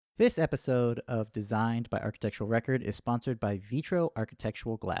This episode of Designed by Architectural Record is sponsored by Vitro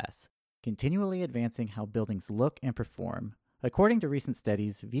Architectural Glass, continually advancing how buildings look and perform. According to recent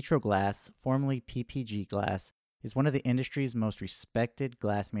studies, Vitro Glass, formerly PPG Glass, is one of the industry's most respected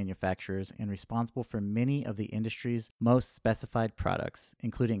glass manufacturers and responsible for many of the industry's most specified products,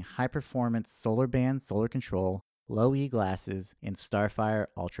 including high-performance solar band solar control, low-E glasses, and Starfire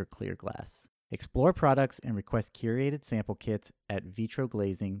ultra clear glass. Explore products and request curated sample kits at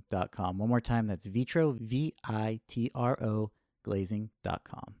vitroglazing.com. One more time, that's vitro, V-I-T-R-O,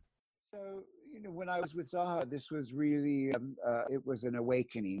 glazing.com. So, when I was with Zaha, this was really, it was an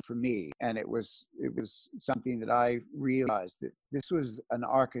awakening for me. And it was something that I realized that this was an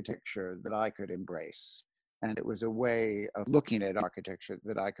architecture that I could embrace. And it was a way of looking at architecture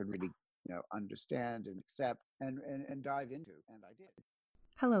that I could really, understand and accept and dive into. And I did.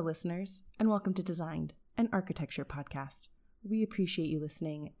 Hello, listeners, and welcome to Designed, an architecture podcast. We appreciate you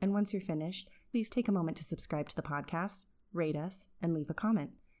listening, and once you're finished, please take a moment to subscribe to the podcast, rate us, and leave a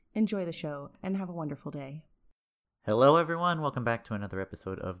comment. Enjoy the show, and have a wonderful day. Hello, everyone. Welcome back to another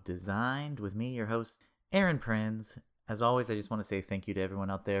episode of Designed with me, your host, Aaron Prinz. As always, I just want to say thank you to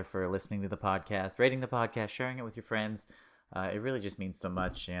everyone out there for listening to the podcast, rating the podcast, sharing it with your friends. It really just means so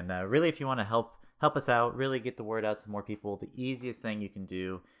much, and really, if you want to help us out, really get the word out to more people, the easiest thing you can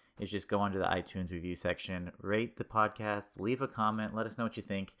do is just go onto the iTunes review section, rate the podcast, leave a comment, let us know what you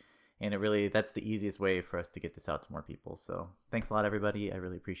think. And that's the easiest way for us to get this out to more people. So thanks a lot, everybody. I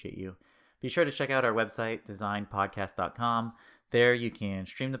really appreciate you. Be sure to check out our website, designpodcast.com. There you can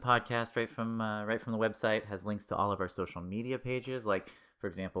stream the podcast right from the website. It has links to all of our social media pages, like, for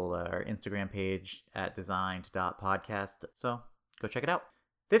example, our Instagram page at designed.podcast. So go check it out.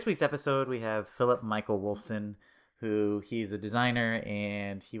 This week's episode, we have Philip Michael Wolfson, who he's a designer,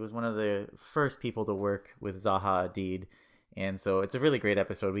 and he was one of the first people to work with Zaha Hadid. And so it's a really great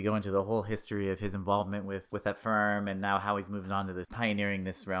episode. We go into the whole history of his involvement with that firm and now how he's moved on to pioneering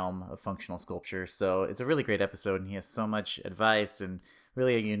this realm of functional sculpture. So it's a really great episode, and he has so much advice and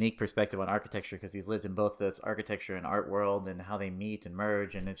really a unique perspective on architecture because he's lived in both this architecture and art world and how they meet and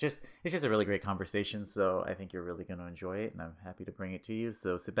merge. And it's just a really great conversation. So I think you're really going to enjoy it, and I'm happy to bring it to you.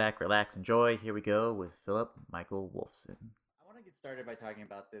 So sit back, relax, enjoy. Here we go with Philip Michael Wolfson. I want to get started by talking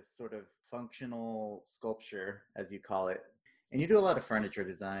about this sort of functional sculpture, as you call it. And you do a lot of furniture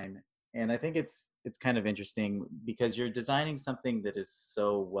design. And I think it's kind of interesting because you're designing something that is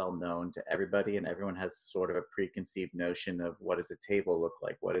so well known to everybody, and everyone has sort of a preconceived notion of what does a table look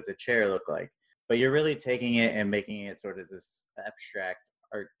like, what does a chair look like. But you're really taking it and making it sort of this abstract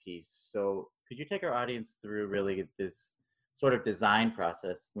art piece. So could you take our audience through really this sort of design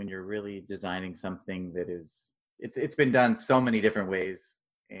process when you're really designing something that is, it's been done so many different ways,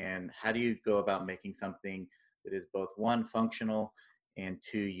 and how do you go about making something that is both one, functional, and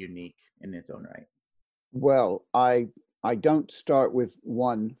two, unique in its own right? Well, I don't start with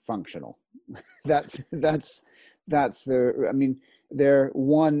one, functional. that's they're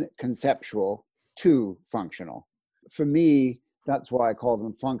one, conceptual, two, functional. For me, that's why I call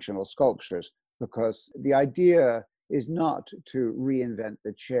them functional sculptures, because the idea is not to reinvent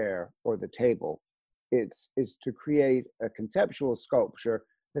the chair or the table. It's to create a conceptual sculpture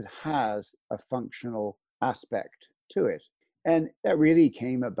that has a functional aspect to it. And that really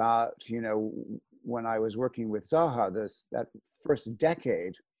came about, when I was working with Zaha, that first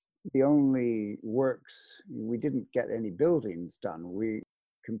decade, the only works, we didn't get any buildings done. We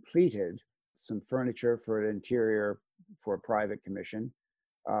completed some furniture for an interior for a private commission,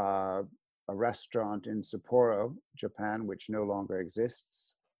 a restaurant in Sapporo, Japan, which no longer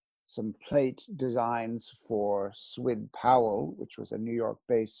exists, some plate designs for Swid Powell, which was a New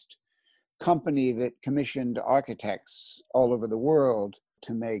York-based company that commissioned architects all over the world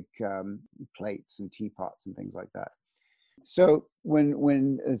to make plates and teapots and things like that. So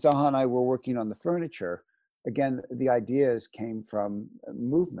when Zaha and I were working on the furniture, again, the ideas came from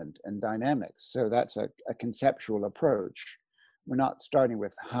movement and dynamics. So that's a conceptual approach. We're not starting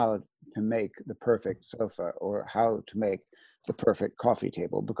with how to make the perfect sofa or how to make the perfect coffee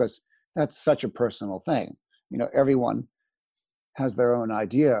table, because that's such a personal thing. Everyone has their own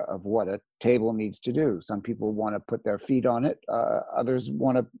idea of what a table needs to do. Some people want to put their feet on it. Others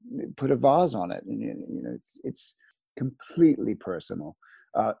want to put a vase on it. And, it's completely personal.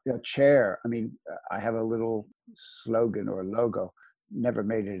 A chair, I have a little slogan or logo, never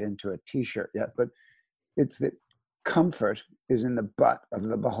made it into a t-shirt yet, but it's that comfort is in the butt of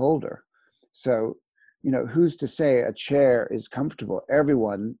the beholder. So, who's to say a chair is comfortable?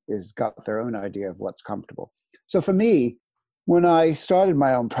 Everyone has got their own idea of what's comfortable. So for me, When I started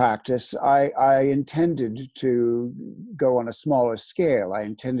my own practice, I intended to go on a smaller scale. I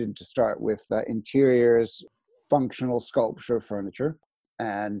intended to start with interiors, functional sculpture, furniture,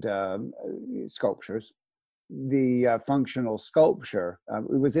 and sculptures. The functional sculpture,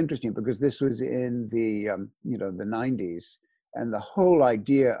 it was interesting because this was in the 90s, and the whole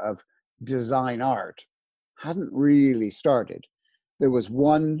idea of design art hadn't really started. There was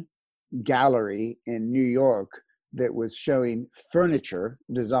one gallery in New York that was showing furniture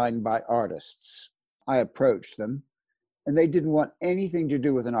designed by artists. I approached them, and they didn't want anything to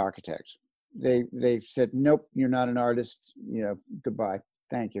do with an architect. They said, "Nope, you're not an artist. Goodbye,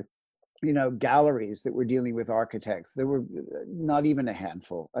 thank you." Galleries that were dealing with architects, there were not even a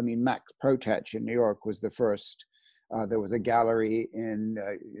handful. I mean, Max Protech in New York was the first. There was a gallery in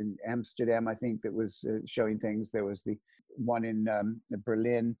Amsterdam, I think, that was showing things. There was the one in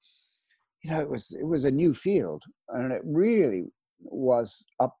Berlin. It was a new field, and it really was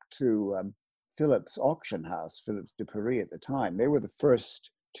up to Phillips Auction House, Phillips de Paris at the time. They were the first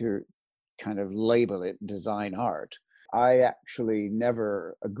to kind of label it design art. I actually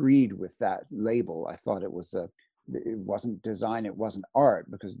never agreed with that label. I thought it wasn't design, it wasn't art,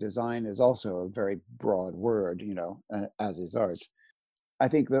 because design is also a very broad word, as is art. I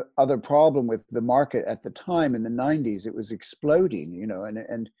think the other problem with the market at the time in the 90s, it was exploding,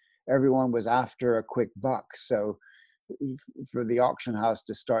 and everyone was after a quick buck. So for the auction house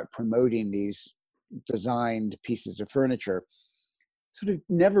to start promoting these designed pieces of furniture sort of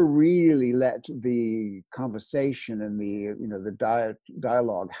never really let the conversation and the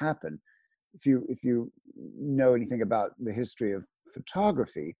dialogue happen. If you know anything about the history of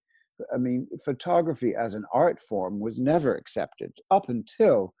photography, I mean, photography as an art form was never accepted up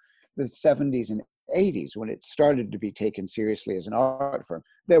until the 70s and 80s, when it started to be taken seriously as an art form.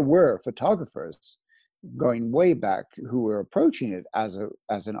 There were photographers going way back who were approaching it as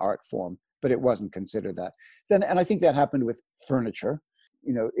an art form, but it wasn't considered that. And I think that happened with furniture.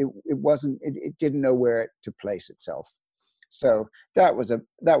 It didn't know where to place itself. So that was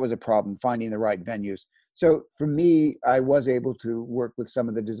a problem, finding the right venues. So for me, I was able to work with some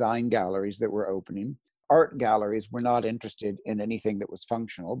of the design galleries that were opening. Art galleries were not interested in anything that was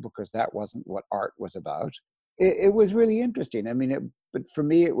functional, because that wasn't what art was about. It was really interesting. I mean, but for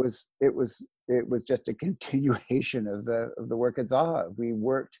me, it was just a continuation of the work at Zaha. We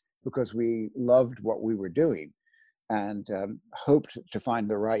worked because we loved what we were doing, and hoped to find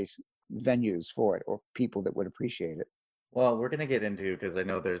the right venues for it, or people that would appreciate it. Well, we're gonna get into, because I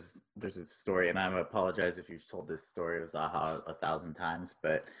know there's a story, and I apologize if you've told this story of Zaha 1,000 times,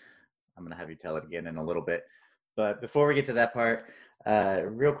 but I'm gonna have you tell it again in a little bit. But before we get to that part,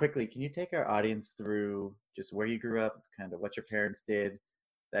 real quickly, can you take our audience through just where you grew up, kind of what your parents did,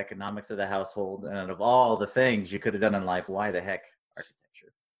 the economics of the household, and of all the things you could have done in life, why the heck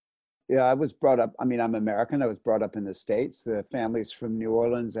architecture? Yeah, I was brought up, I mean, I'm American. I was brought up in the States. The family's from New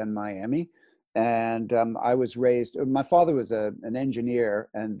Orleans and Miami. And I was raised, my father was an engineer,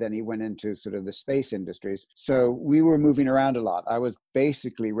 and then he went into sort of the space industries. So we were moving around a lot. I was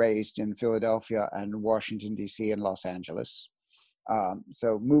basically raised in Philadelphia and Washington, D.C. and Los Angeles.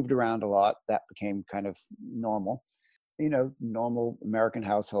 So moved around a lot. That became kind of normal. Normal American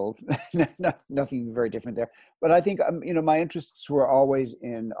household, nothing very different there. But I think, my interests were always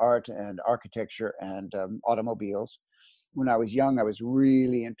in art and architecture and automobiles. When I was young, I was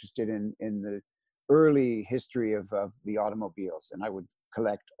really interested in the early history of the automobiles, and I would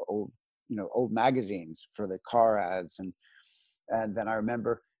collect old magazines for the car ads. And then I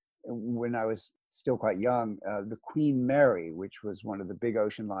remember when I was still quite young, the Queen Mary, which was one of the big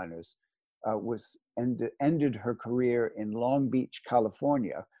ocean liners, ended her career in Long Beach,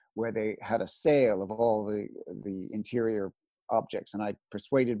 California, where they had a sale of all the interior objects. And I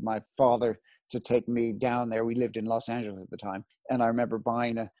persuaded my father to take me down there. We lived in Los Angeles at the time. And I remember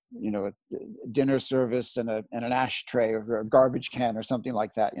buying a dinner service and an ashtray or a garbage can or something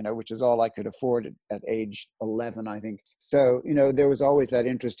like that, which is all I could afford at age 11, I think. So, there was always that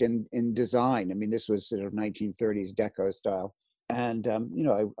interest in design. I mean, this was sort of 1930s deco style. And,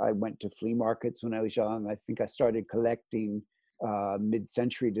 I went to flea markets when I was young. I think I started collecting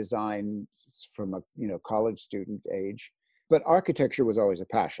mid-century design from a college student age. But architecture was always a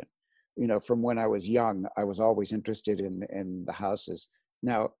passion. From when I was young, I was always interested in the houses.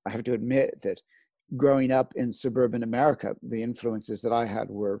 Now, I have to admit that growing up in suburban America, the influences that I had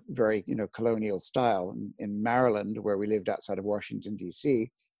were very, colonial style. In Maryland, where we lived outside of Washington, D.C.,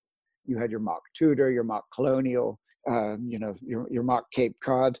 you had your mock Tudor, your mock colonial, your mock Cape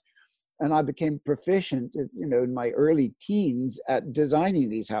Cod. And I became proficient, in my early teens at designing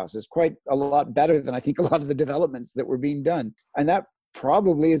these houses, quite a lot better than I think a lot of the developments that were being done. And that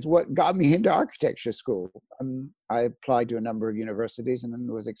probably is what got me into architecture school. I applied to a number of universities and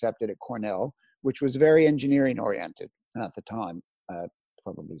then was accepted at Cornell, which was very engineering oriented at the time,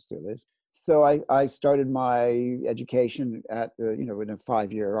 probably still is. So I started my education at, in a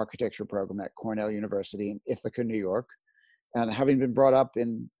 5-year architecture program at Cornell University in Ithaca, New York. And having been brought up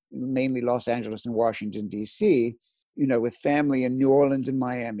in mainly Los Angeles and Washington, D.C., with family in New Orleans and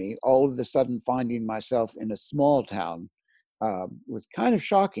Miami, all of a sudden finding myself in a small town was kind of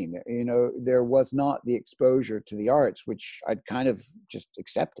shocking. There was not the exposure to the arts, which I'd kind of just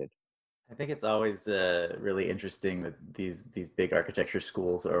accepted. I think it's always really interesting that these big architecture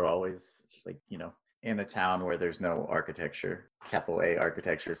schools are always in a town where there's no architecture, capital A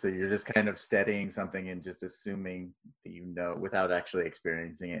architecture. So you're just kind of studying something and just assuming that without actually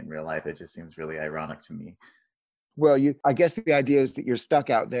experiencing it in real life. It just seems really ironic to me. Well, I guess the idea is that you're stuck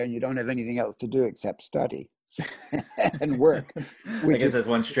out there and you don't have anything else to do except study and work. I guess that's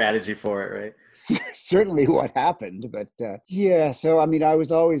one strategy for it, right? Certainly what happened. But so I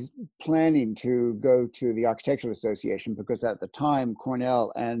was always planning to go to the Architectural Association because at the time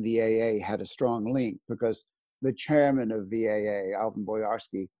Cornell and the AA had a strong link because the chairman of the AA, Alvin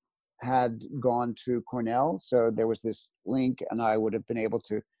Boyarsky, had gone to Cornell. So there was this link and I would have been able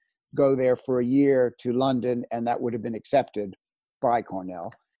to go there for a year to London, and that would have been accepted by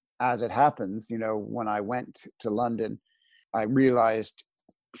Cornell. As it happens, when I went to London, I realized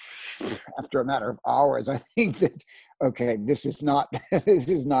after a matter of hours, I think that, okay, this is not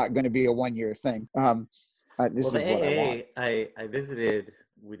going to be a 1-year thing. This is what I want. I visited,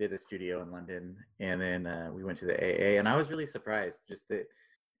 we did a studio in London, and then we went to the AA, and I was really surprised just that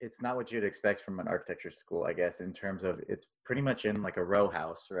it's not what you'd expect from an architecture school, I guess, in terms of it's pretty much in like a row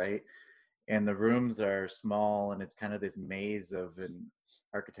house, right? And the rooms are small and it's kind of this maze of an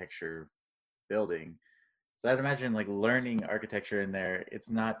architecture building. So I'd imagine like learning architecture in there,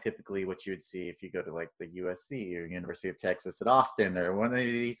 it's not typically what you would see if you go to like the USC or University of Texas at Austin or one of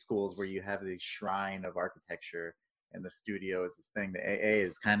these schools where you have the shrine of architecture and the studio is this thing. The AA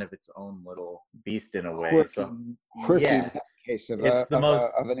is kind of its own little beast in a way. Quirky yeah. Case of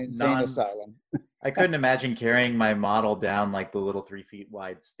an insane asylum. I couldn't imagine carrying my model down like the little 3 feet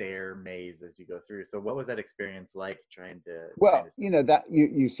wide stair maze as you go through. So what was that experience like trying to? Well, that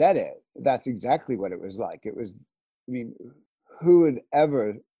you said it. That's exactly what it was like. It was, who would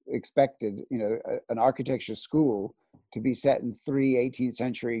ever expected, an architecture school to be set in 3 18th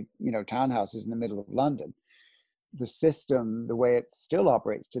century, townhouses in the middle of London? The system, the way it still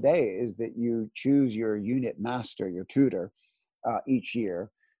operates today, is that you choose your unit master, your tutor, each year,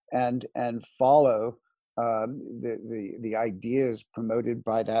 and follow the ideas promoted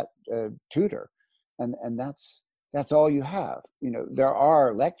by that tutor, and that's all you have. There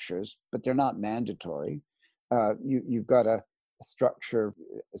are lectures, but they're not mandatory. You've got a structure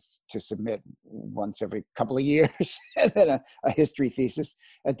to submit once every couple of years, and then a history thesis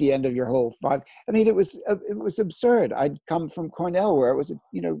at the end of your whole 5. It was absurd. I'd come from Cornell, where it was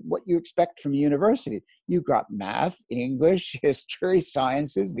what you expect from a university. You've got math, English, history,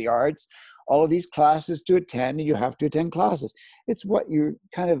 sciences, the arts, all of these classes to attend, and you have to attend classes. It's what you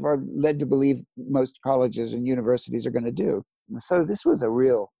kind of are led to believe most colleges and universities are going to do. So this was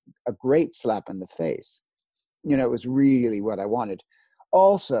a great slap in the face. It was really what I wanted.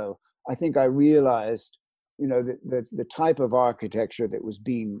 Also, I think I realized, that the type of architecture that was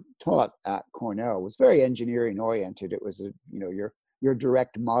being taught at Cornell was very engineering oriented. It was, your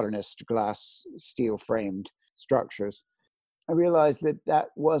direct modernist glass steel framed structures. I realized that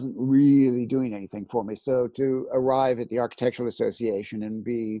wasn't really doing anything for me. So to arrive at the Architectural Association and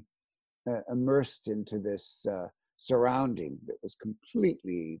be immersed into this surrounding that was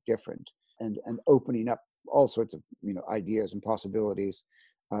completely different and opening up all sorts of ideas and possibilities.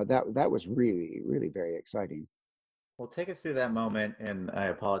 That was really, really very exciting. Well, take us through that moment, and I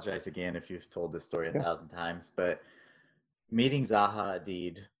apologize again if you've told this story 1,000 times, but meeting Zaha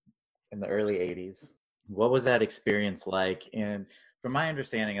Hadid in the early 80s, what was that experience like? And from my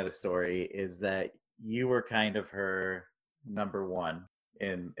understanding of the story is that you were kind of her number one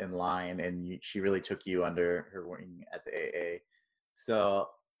in line, and she really took you under her wing at the AA. So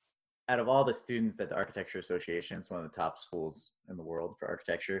out of all the students at the Architecture Association, it's one of the top schools in the world for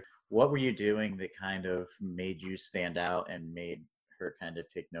architecture. What were you doing that kind of made you stand out and made her kind of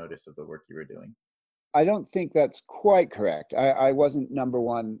take notice of the work you were doing? I don't think that's quite correct. I wasn't number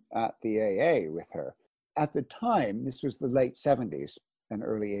one at the AA with her. At the time, this was the late 70s and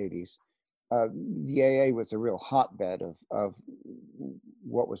early 80s. the AA was a real hotbed of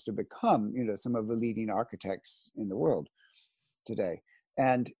what was to become, some of the leading architects in the world today.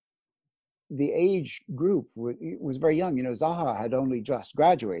 And the age group was very young. Zaha had only just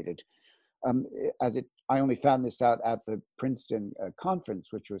graduated. I only found this out at the Princeton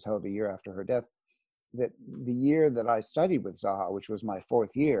conference, which was held a year after her death, that the year that I studied with Zaha, which was my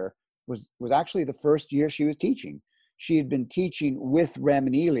fourth year, was actually the first year she was teaching. She had been teaching with Rem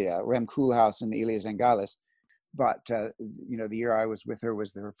and Ilya, Rem Koolhaas and Ilya Zangalis, but the year I was with her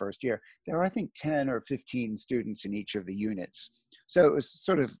was her first year. There were, I think, 10 or 15 students in each of the units. So it was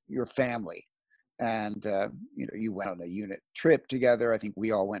sort of your family. And, you went on a unit trip together. I think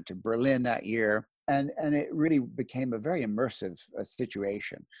we all went to Berlin that year. And it really became a very immersive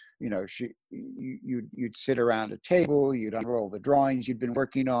situation. You'd sit around a table, you'd unroll the drawings you'd been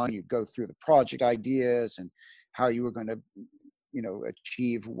working on, you'd go through the project ideas and how you were going to,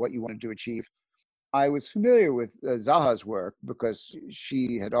 achieve what you wanted to achieve. I was familiar with Zaha's work because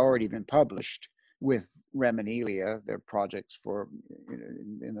she had already been published with Rem and Ilya, their projects for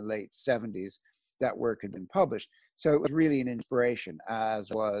in the late 70s. That work had been published. So it was really an inspiration, as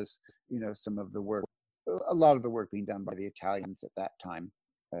was, some of the work, a lot of the work being done by the Italians at that time,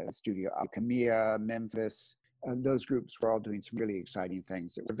 Studio Alchemia, Memphis. Those groups were all doing some really exciting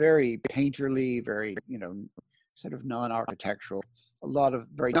things that were very painterly, very, sort of non-architectural. A lot of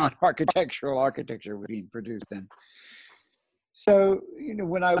very non-architectural architecture was being produced then. So,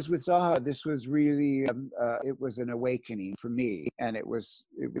 when I was with Zaha, this was really, it was an awakening for me. And it was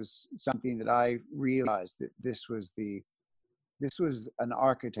something that I realized that this was an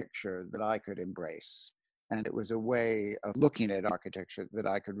architecture that I could embrace. And it was a way of looking at architecture that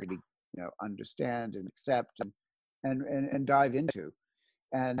I could really, understand and accept and dive into.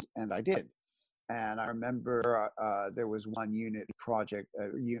 And I did. And I remember there was one unit project, a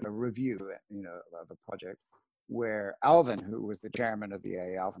review, of a project where Alvin, who was the chairman of the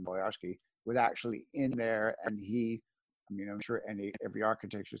AA, Alvin Boyarsky, was actually in there. And I'm sure every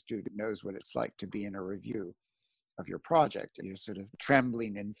architecture student knows what it's like to be in a review of your project. You're sort of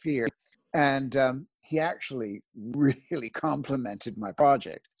trembling in fear. And he actually really complimented my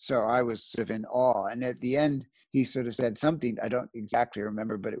project. So I was sort of in awe. And at the end, he sort of said something, I don't exactly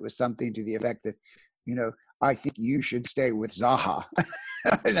remember, but it was something to the effect that, I think you should stay with Zaha.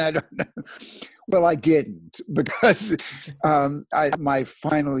 And I don't know. Well, I didn't, because my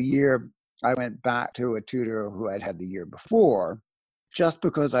final year, I went back to a tutor who I'd had the year before, just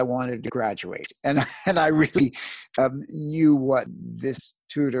because I wanted to graduate. And I really knew what this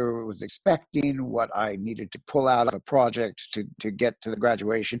tutor was expecting, what I needed to pull out of a project to get to the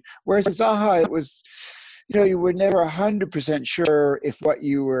graduation. Whereas with Zaha, it was, you were never 100% sure if what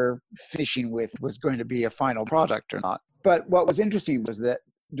you were finishing with was going to be a final product or not. But what was interesting was that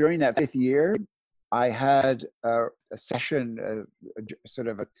during that fifth year, I had a session,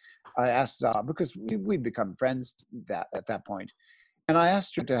 I asked Zaha, because we'd become friends at that point. And I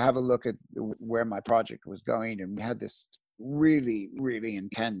asked her to have a look at where my project was going. And we had this really, really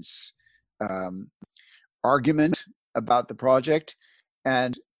intense argument about the project.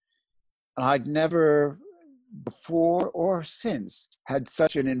 And I'd never before or since had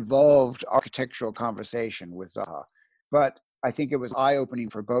such an involved architectural conversation with Zaha. But I think it was eye-opening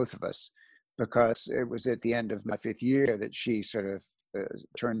for both of us, because it was at the end of my fifth year that she sort of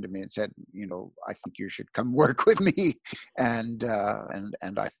turned to me and said, I think you should come work with me. And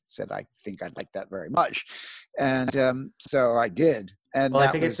I said, I think I'd like that very much. And so I did. And well,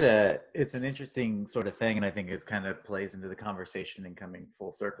 I think it's an interesting sort of thing. And I think it kind of plays into the conversation and coming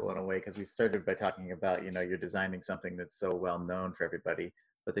full circle in a way, because we started by talking about, you're designing something that's so well known for everybody,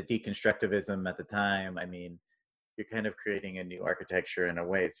 but the deconstructivism at the time, you're kind of creating a new architecture in a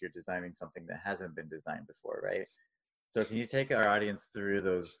way. So you're designing something that hasn't been designed before, right? So can you take our audience through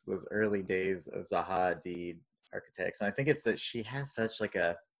those early days of Zaha Hadid architects? And I think it's that she has such like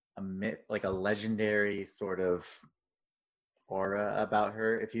a myth, like a legendary sort of aura about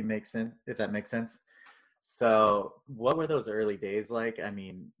her, if that makes sense. So what were those early days like?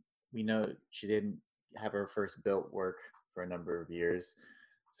 We know she didn't have her first built work for a number of years.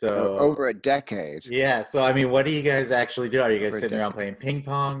 So over a decade. Yeah. So, what do you guys actually do? Are you guys sitting around playing ping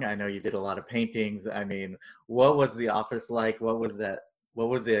pong? I know you did a lot of paintings. What was the office like? What was the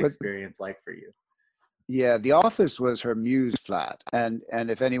experience like for you? Yeah, the office was her Muse flat. And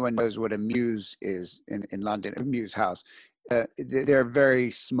if anyone knows what a Muse is in London, a Muse house, they're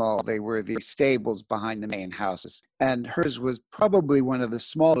very small. They were the stables behind the main houses. And hers was probably one of the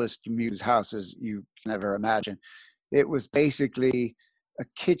smallest Muse houses you can ever imagine. It was basically a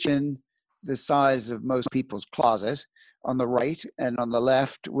kitchen the size of most people's closet on the right, and on the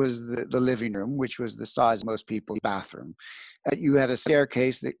left was the living room, which was the size of most people's bathroom. You had a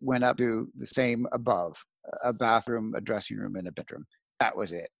staircase that went up to the same above, a bathroom, a dressing room, and a bedroom. That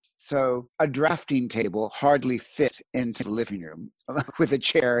was it. So a drafting table hardly fit into the living room with a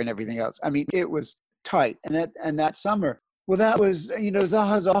chair and everything else. I mean, it was tight. And that summer, well, that was,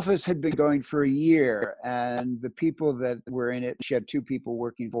 Zaha's office had been going for a year, and the people that were in it, she had two people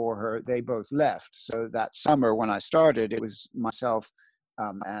working for her, they both left. So that summer when I started, it was myself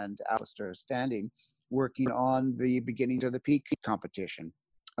and Alistair Standing working on the beginnings of the peak competition,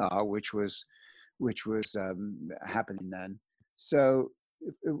 which was happening then. So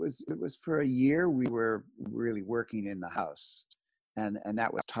it was for a year we were really working in the house, and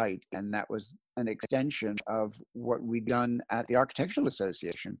that was tight, and that was an extension of what we'd done at the Architectural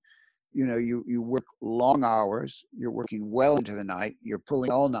Association. You work long hours, you're working well into the night, you're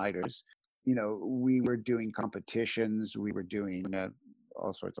pulling all-nighters. We were doing competitions, we were doing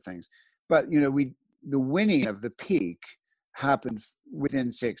all sorts of things, but the winning of the peak happened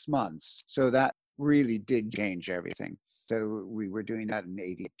within 6 months, so that really did change everything. So we were doing that in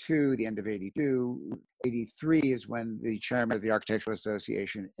 82, the end of 82. 83 is when the chairman of the Architectural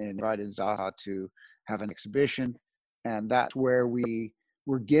Association invited Zaha to have an exhibition. And that's where we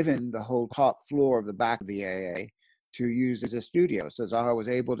were given the whole top floor of the back of the AA to use as a studio. So Zaha was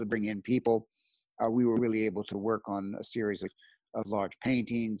able to bring in people. We were really able to work on a series of large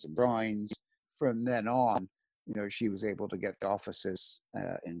paintings and drawings. From then on, she was able to get the offices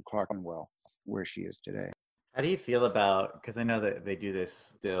in Clerkenwell, where she is today. How do you feel about, because I know that they do this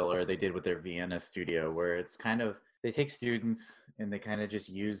still, or they did with their Vienna studio, where it's kind of, they take students and they kind of just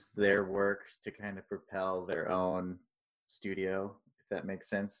use their work to kind of propel their own studio, if that makes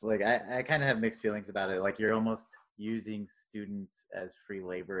sense. Like, I kind of have mixed feelings about it. Like, you're almost using students as free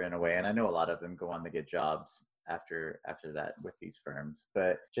labor in a way. And I know a lot of them go on to get jobs after that with these firms,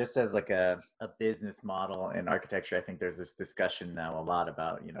 but just as like a business model in architecture, I think there's this discussion now a lot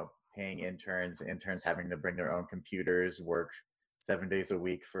about, paying interns having to bring their own computers, work 7 days a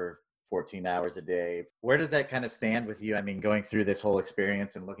week for 14 hours a day. Where does that kind of stand with you? I mean, going through this whole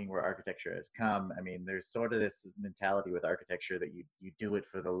experience and looking where architecture has come, I mean, there's sort of this mentality with architecture that you do it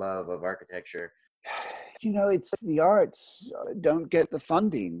for the love of architecture. It's the arts don't get the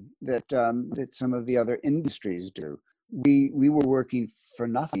funding that some of the other industries do. We were working for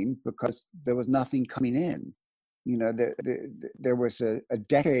nothing because there was nothing coming in. There was a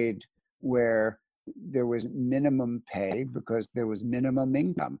decade where there was minimum pay because there was minimum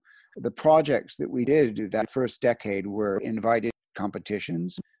income. The projects that we did that first decade were invited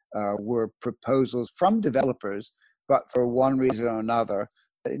competitions, were proposals from developers, but for one reason or another,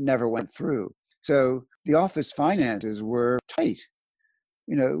 it never went through. So the office finances were tight.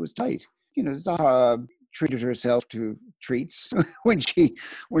 It was tight. Zaha treated herself to treats when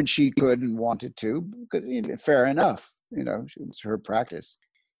she could and wanted to, because fair enough, it was her practice.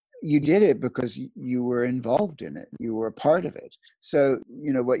 You did it because you were involved in it, you were a part of it. So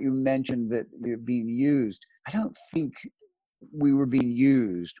what you mentioned, that you're being used, I don't think we were being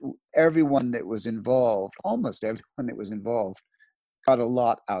used. Everyone that was involved, almost everyone that was involved, got a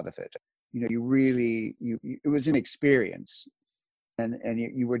lot out of it. It was an experience, and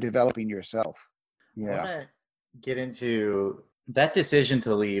you were developing yourself. Yeah. I want to get into that decision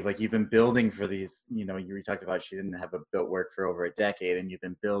to leave. Like, you've been building for these, you talked about she didn't have a built work for over a decade, and you've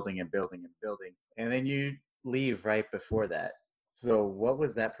been building and building and building, and then you leave right before that. So what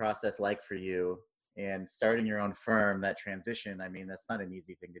was that process like for you? And starting your own firm, that transition, I mean, that's not an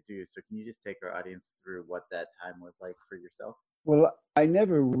easy thing to do. So can you just take our audience through what that time was like for yourself? Well, I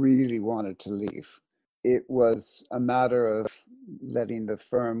never really wanted to leave. It was a matter of letting the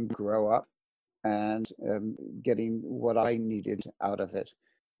firm grow up and getting what I needed out of it.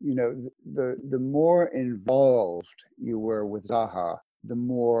 The more involved you were with Zaha, the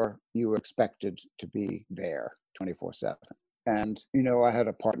more you were expected to be there 24/7. And, I had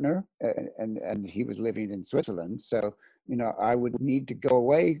a partner and he was living in Switzerland. So, I would need to go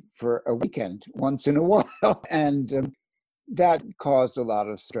away for a weekend once in a while. And that caused a lot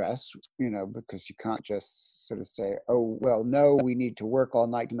of stress, because you can't just sort of say, oh, well, no, we need to work all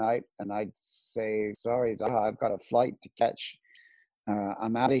night tonight. And I'd say, sorry, Zaha, I've got a flight to catch.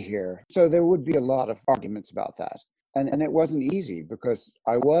 I'm out of here. So there would be a lot of arguments about that. And it wasn't easy because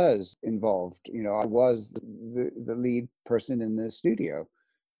I was involved. I was the lead person in the studio.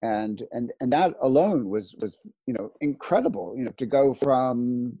 And that alone was incredible, to go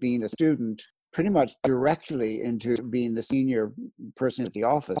from being a student pretty much directly into being the senior person at the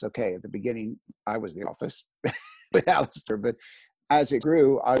office. Okay, at the beginning, I was the office with Alistair, but as it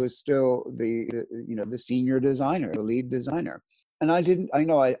grew, I was still the senior designer, the lead designer. And I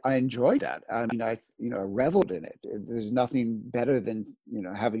enjoyed that. I mean, I reveled in it. There's nothing better than,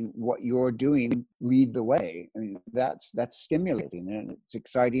 having what you're doing lead the way. I mean, that's stimulating, and it's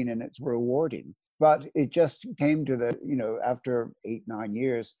exciting, and it's rewarding. But it just came to after 8-9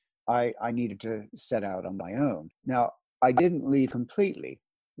 years, I needed to set out on my own. Now, I didn't leave completely.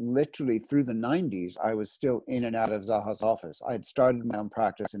 Literally through the 90s, I was still in and out of Zaha's office. I had started my own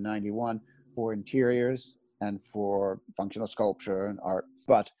practice in 91 for interiors and for functional sculpture and art.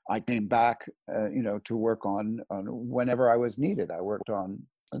 But I came back, to work on whenever I was needed. I worked on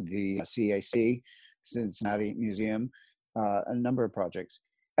the CAC, Cincinnati Museum, a number of projects.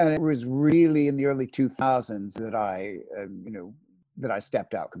 And it was really in the early 2000s that I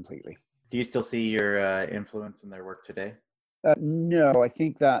stepped out completely. Do you still see your influence in their work today? No, I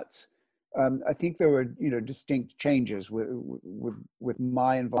think I think there were, distinct changes with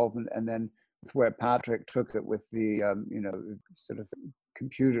my involvement, and then where Patrick took it with the, sort of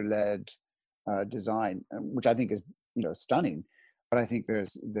computer-led design, which I think is, stunning. But I think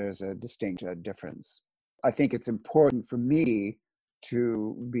there's a distinct difference. I think it's important for me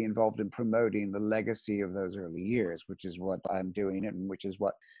to be involved in promoting the legacy of those early years, which is what I'm doing, and which is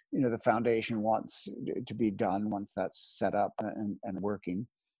what, the foundation wants to be done once that's set up and working.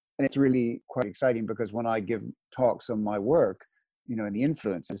 And it's really quite exciting, because when I give talks on my work, and the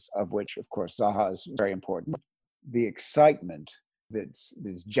influences of which, of course, Zaha is very important, the excitement that's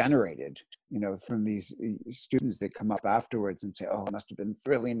generated, from these students that come up afterwards and say, oh, it must have been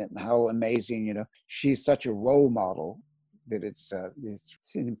thrilling and how amazing, she's such a role model, that it's an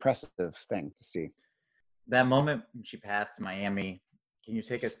impressive thing to see. That moment when she passed to Miami, can you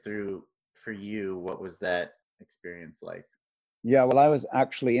take us through, for you, what was that experience like? Yeah, well, I was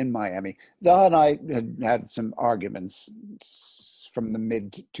actually in Miami. Zaha and I had some arguments from the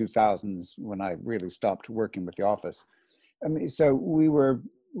mid-2000s when I really stopped working with the office. I mean, so we were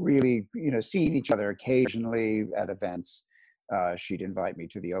really, seeing each other occasionally at events. She'd invite me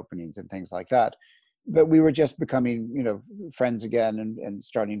to the openings and things like that. But we were just becoming, friends again, and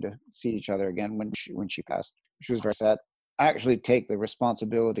starting to see each other again when she passed. She was very sad. I actually take the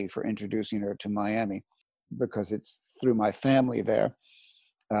responsibility for introducing her to Miami, because it's through my family there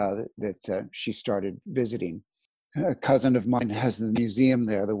that she started visiting. A cousin of mine has the museum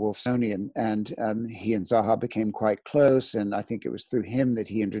there, the Wolfsonian, and he and Zaha became quite close. And I think it was through him that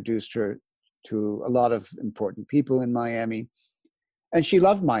he introduced her to a lot of important people in Miami. And she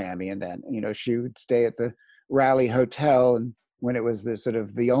loved Miami. And then, she would stay at the Raleigh Hotel, and when it was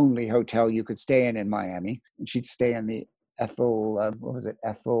the only hotel you could stay in Miami, and she'd stay in the Ethel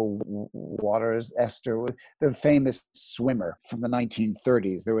Waters, Esther, the famous swimmer from the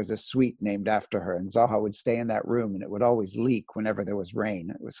 1930s. There was a suite named after her, and Zaha would stay in that room, and it would always leak whenever there was rain.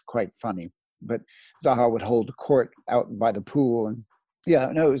 It was quite funny. But Zaha would hold court out by the pool, and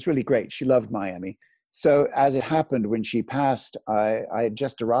it was really great. She loved Miami. So as it happened, when she passed, I had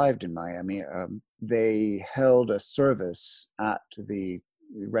just arrived in Miami. They held a service at the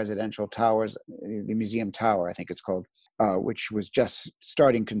residential towers, the Museum Tower, I think it's called, which was just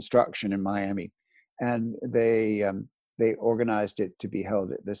starting construction in Miami. And they organized it to be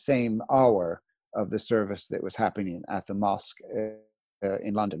held at the same hour of the service that was happening at the mosque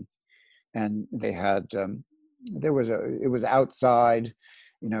in London. And they had, it was outside,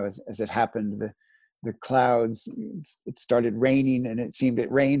 as it happened, the clouds, it started raining, and it seemed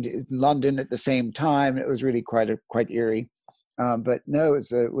it rained in London at the same time. It was really quite eerie. But no,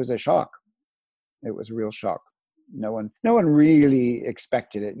 it was a shock. It was a real shock. No one really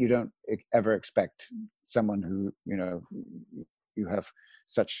expected it. You don't ever expect someone who, you have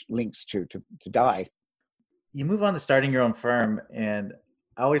such links to die. You move on to starting your own firm, and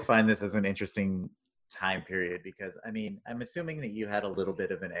I always find this as an interesting time period, because I'm assuming that you had a little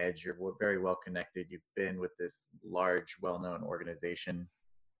bit of an edge. You're very well connected. You've been with this large, well-known organization,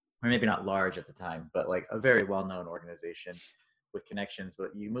 or maybe not large at the time, but like a very well-known organization with connections.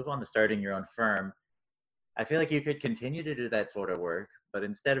 But you move on to starting your own firm. I feel like you could continue to do that sort of work, but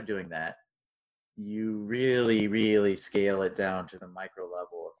instead of doing that, you really, really scale it down to the micro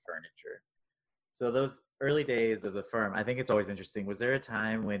level of furniture. So those early days of the firm, I think it's always interesting. Was there a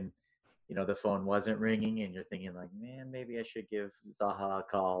time when, the phone wasn't ringing and you're thinking like, man, maybe I should give Zaha a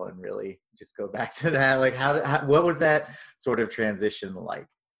call and really just go back to that? Like what was that sort of transition like?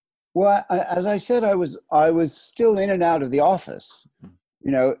 Well, as I said, I was still in and out of the office.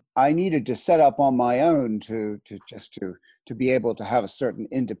 I needed to set up on my own to be able to have a certain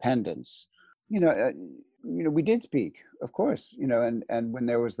independence. We did speak, of course, and when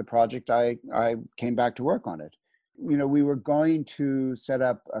there was the project, I came back to work on it. we were going to set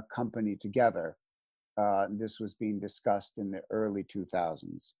up a company together. This was being discussed in the early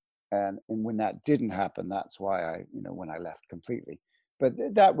 2000s. And when that didn't happen, that's why when I left completely. But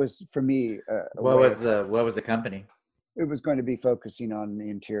that was, for me, What was the company? It was going to be focusing on the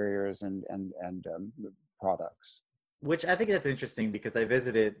interiors and products. Which I think that's interesting because I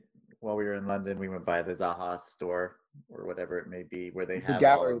visited while we were in London. We went by the Zaha store or whatever it may be, where they have the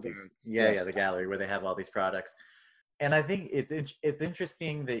gallery all of these. Yeah, the gallery where they have all these products. And I think it's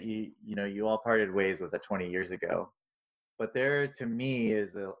interesting that you all parted ways. Was that 20 years ago? But there, to me,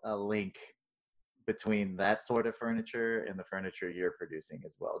 is a link between that sort of furniture and the furniture you're producing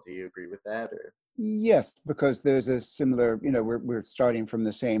as well. Do you agree with that? Or yes, because there's a similar. We're starting from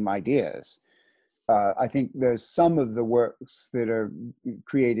the same ideas. I think there's some of the works that are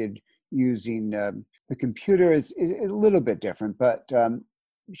created using the computer is a little bit different, but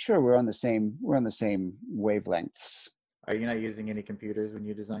sure, we're on the same wavelengths. Are you not using any computers when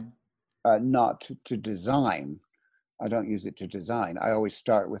you design? Not to design. I don't use it to design. I always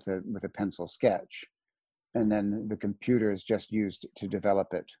start with a pencil sketch, and then the computer is just used to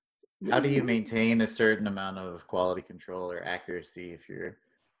develop it. How do you maintain a certain amount of quality control or accuracy if you're?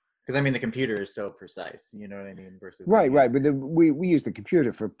 Because I mean, the computer is so precise, you know what I mean? Versus right. But we use the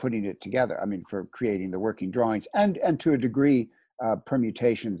computer for putting it together. I mean, for creating the working drawings and to a degree,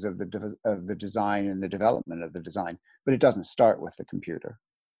 permutations of the design and the development of the design. But it doesn't start with the computer.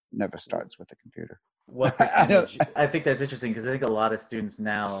 It never starts with the computer. What percentage? I think that's interesting because I think a lot of students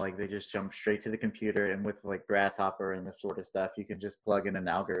now, like, they just jump straight to the computer, and with like Grasshopper and this sort of stuff, you can just plug in an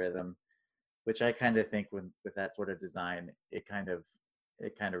algorithm, which I kind of think with that sort of design, it kind of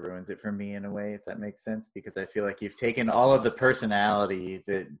ruins it for me in a way, if that makes sense, because I feel like you've taken all of the personality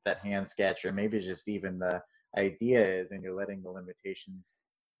that hand sketch, or maybe just even the idea is, and you're letting the limitations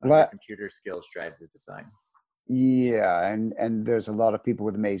of your computer skills drive the design. Yeah, and there's a lot of people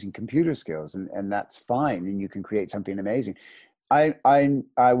with amazing computer skills, and that's fine, and you can create something amazing. I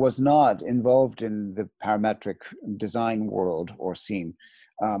was not involved in the parametric design world or scene.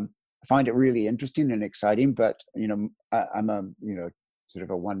 I find it really interesting and exciting, but I'm a sort of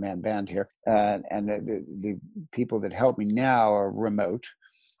a one-man band here, and the people that help me now are remote,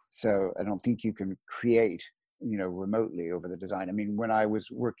 so I don't think you can create remotely over the design. I mean, when I was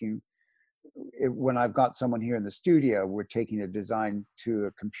working. When I've got someone here in the studio, we're taking a design to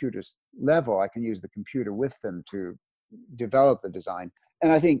a computer level. I can use the computer with them to develop the design.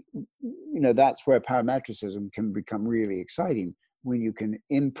 And I think, that's where parametricism can become really exciting, when you can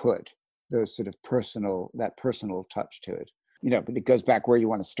input those sort of personal touch to it. But it goes back where you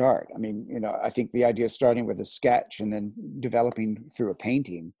want to start. I mean, I think the idea of starting with a sketch and then developing through a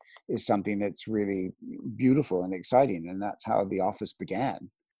painting is something that's really beautiful and exciting. And that's how the office began.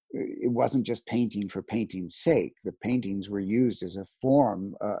 It wasn't just painting for painting's sake. The paintings were used as a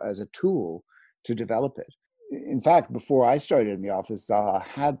form, as a tool to develop it. In fact, before I started in the office, Zaha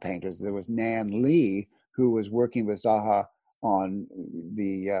had painters. There was Nan Lee, who was working with Zaha on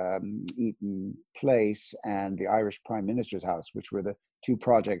the Eaton Place and the Irish Prime Minister's House, which were the two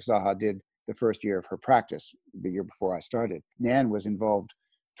projects Zaha did the first year of her practice, the year before I started. Nan was involved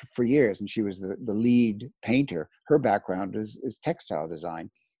for years, and she was the lead painter. Her background is textile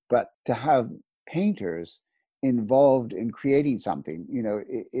design. But to have painters involved in creating something,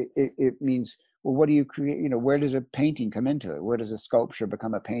 it means, well, what do you create? Where does a painting come into it? Where does a sculpture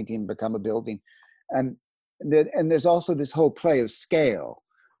become a painting, become a building? And there's also this whole play of scale.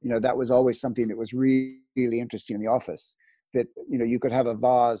 That was always something that was really, really interesting in the office, that, you could have a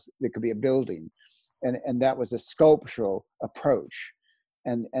vase that could be a building. And that was a sculptural approach.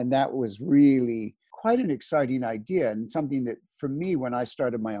 And that was really quite an exciting idea, and something that, for me, when I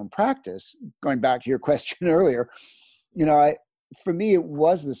started my own practice, going back to your question earlier, for me it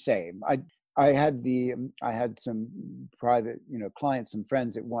was the same. I had some private clients, some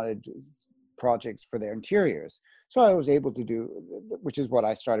friends that wanted projects for their interiors, so I was able to do, which is what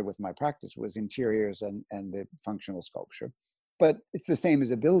I started with my practice, was interiors and the functional sculpture. But it's the same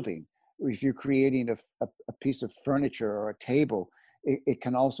as a building. If you're creating a piece of furniture or a table, it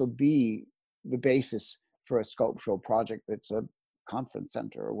can also be the basis for a sculptural project that's a conference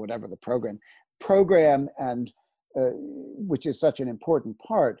center or whatever the program, and which is such an important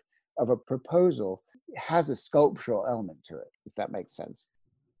part of a proposal, has a sculptural element to it, if that makes sense.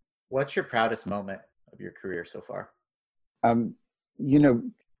 What's your proudest moment of your career so far?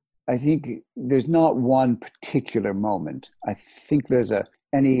 I think there's not one particular moment. I think there's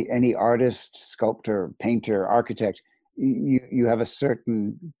any artist, sculptor, painter, architect, you have a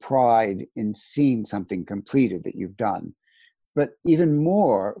certain pride in seeing something completed that you've done. But even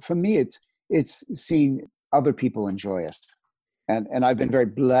more, for me, it's seeing other people enjoy it. And I've been very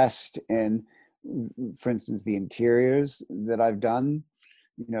blessed in, for instance, the interiors that I've done.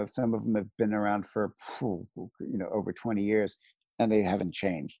 Some of them have been around for, over 20 years, and they haven't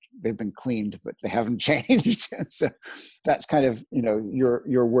changed. They've been cleaned, but they haven't changed. So that's kind of,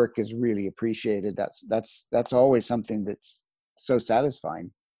 your work is really appreciated. That's always something that's so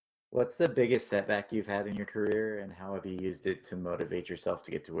satisfying. What's the biggest setback you've had in your career, and how have you used it to motivate yourself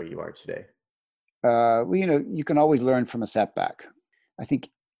to get to where you are today? Well, you can always learn from a setback. I think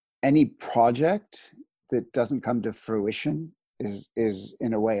any project that doesn't come to fruition is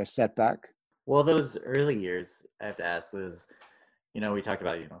in a way a setback. Well, those early years, I have to ask is, we talked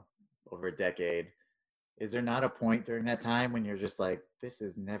about, over a decade. Is there not a point during that time when you're just like, this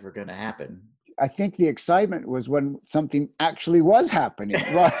is never going to happen? I think the excitement was when something actually was happening.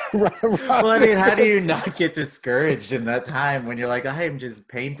 Well, I mean, how do you not get discouraged in that time when you're like, I am just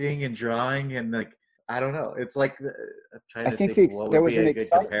painting and drawing and like, I don't know. It's like, I'm trying to think what would be a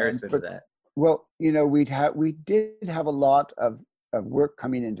good comparison to that. Well, we did have a lot of work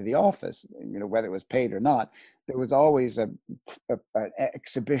coming into the office, whether it was paid or not. There was always an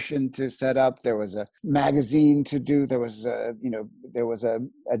exhibition to set up. There was a magazine to do. There was a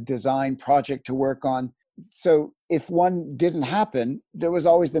design project to work on. So if one didn't happen, there was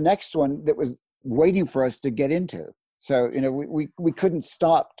always the next one that was waiting for us to get into. So, we couldn't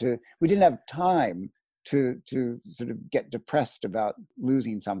stop we didn't have time to sort of get depressed about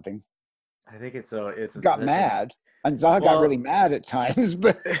losing something. I think it's got mad. And Zaha got really mad at times,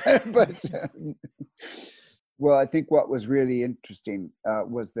 but well, I think what was really interesting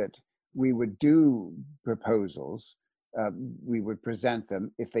was that we would do proposals, we would present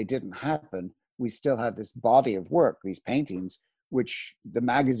them. If they didn't happen, we still had this body of work, these paintings, which the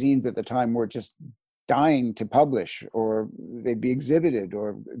magazines at the time were just dying to publish, or they'd be exhibited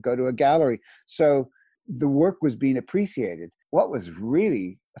or go to a gallery. So the work was being appreciated. What was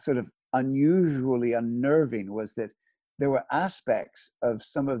really sort of unusually unnerving was that there were aspects of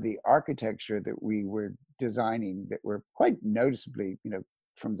some of the architecture that we were designing that were quite noticeably,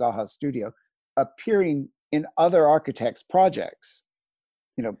 from Zaha's studio, appearing in other architects' projects,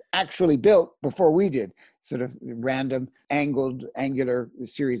 actually built before we did, sort of random angular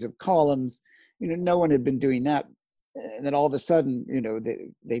series of columns. No one had been doing that. And then all of a sudden,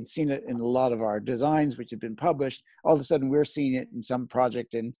 they'd seen it in a lot of our designs, which had been published. All of a sudden, we're seeing it in some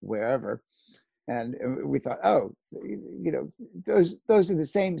project in wherever. And we thought, those are the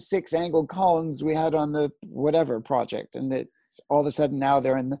same 6 angled columns we had on the whatever project. And that all of a sudden now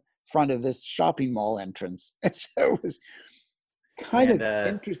they're in the front of this shopping mall entrance. And so it was kind of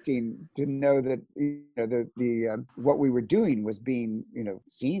interesting to know that, the what we were doing was being,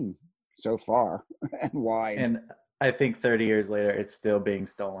 seen so far and wide. And I think 30 years later, it's still being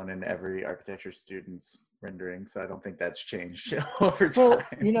stolen in every architecture student's rendering. So I don't think that's changed over time.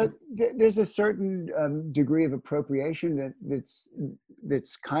 Well, there's a certain degree of appropriation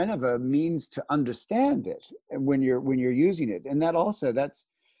that's kind of a means to understand it when you're using it. And that also, that's,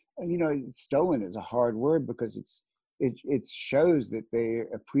 stolen is a hard word because it shows that they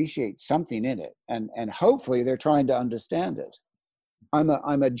appreciate something in it, and hopefully they're trying to understand it.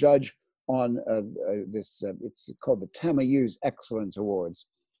 I'm a judge on this. It's called the Tamayus Excellence Awards,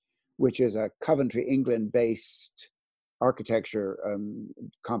 which is a Coventry, England-based architecture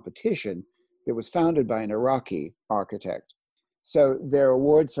competition that was founded by an Iraqi architect. So their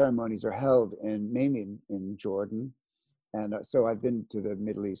award ceremonies are held mainly in Jordan, and so I've been to the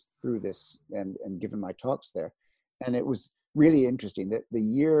Middle East through this and given my talks there, and it was really interesting that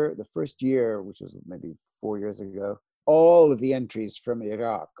the first year, which was maybe 4 years ago, all of the entries from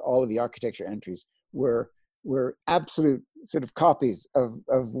Iraq, all of the architecture entries were absolute sort of copies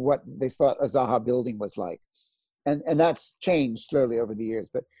of what they thought a Zaha building was like. And that's changed slowly over the years,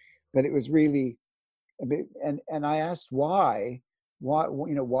 but it was really, and I asked why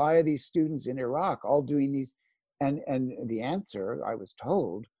are these students in Iraq all doing these? And the answer I was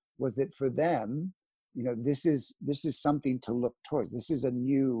told was that for them, this is something to look towards. This is a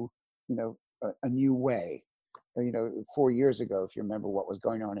new way. 4 years ago, if you remember what was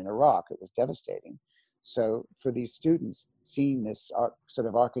going on in Iraq, it was devastating. So for these students, seeing this sort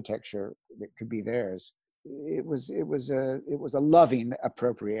of architecture that could be theirs, it was a loving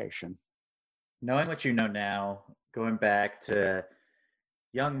appropriation. Knowing what you know now, going back to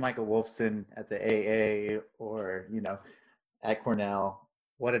young Michael Wolfson at the AA or, at Cornell,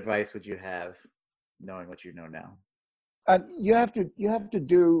 what advice would you have knowing what you know now? You have to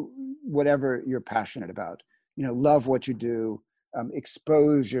do whatever you're passionate about. Love what you do.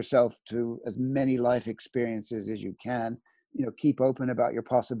 Expose yourself to as many life experiences as you can. Keep open about your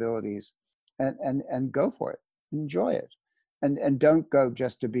possibilities. and go for it, enjoy it. And don't go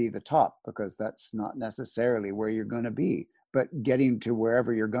just to be the top, because that's not necessarily where you're going to be. But getting to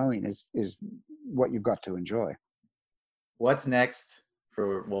wherever you're going is what you've got to enjoy. What's next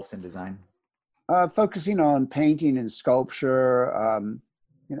for Wolfson Design? Focusing on painting and sculpture,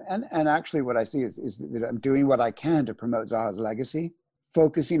 and actually what I see is that I'm doing what I can to promote Zaha's legacy,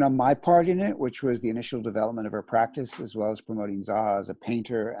 focusing on my part in it, which was the initial development of her practice, as well as promoting Zaha as a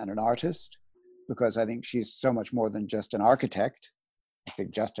painter and an artist, because I think she's so much more than just an architect. I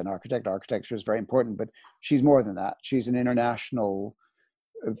think just an architect. Architecture is very important, but she's more than that. She's an international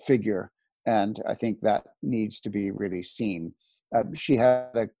figure, and I think that needs to be really seen. She had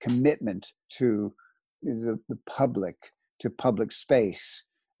a commitment to the public, to public space,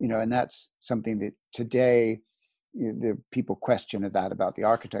 and that's something that today the people question that about the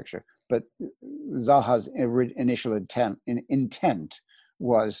architecture. But Zaha's initial intent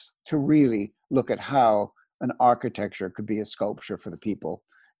was to really look at how an architecture could be a sculpture for the people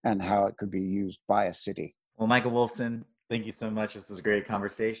and how it could be used by a city. Well, Michael Wolfson, thank you so much. This was a great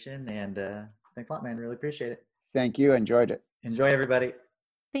conversation, and thanks a lot, man. Really appreciate it. Thank you. Enjoyed it. Enjoy, everybody.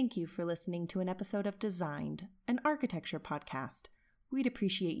 Thank you for listening to an episode of Designed, an architecture podcast. We'd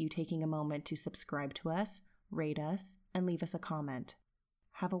appreciate you taking a moment to subscribe to us, rate us, and leave us a comment.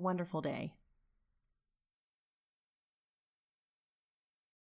 Have a wonderful day.